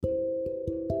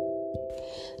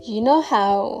You know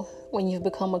how when you've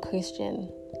become a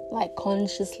Christian, like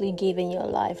consciously giving your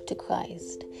life to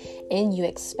Christ, and you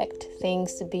expect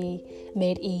things to be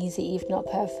made easy if not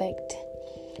perfect,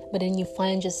 but then you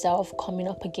find yourself coming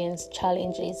up against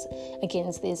challenges,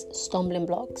 against these stumbling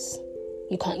blocks.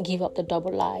 You can't give up the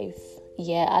double life.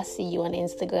 Yeah, I see you on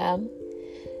Instagram.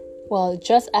 Well,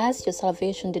 just as your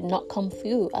salvation did not come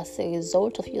through as a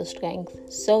result of your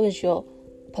strength, so is your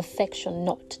perfection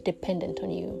not dependent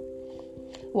on you.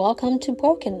 Welcome to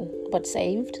Broken But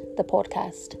Saved, the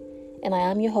podcast. And I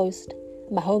am your host,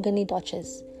 Mahogany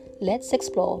Duchess. Let's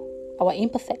explore our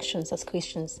imperfections as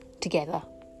Christians together.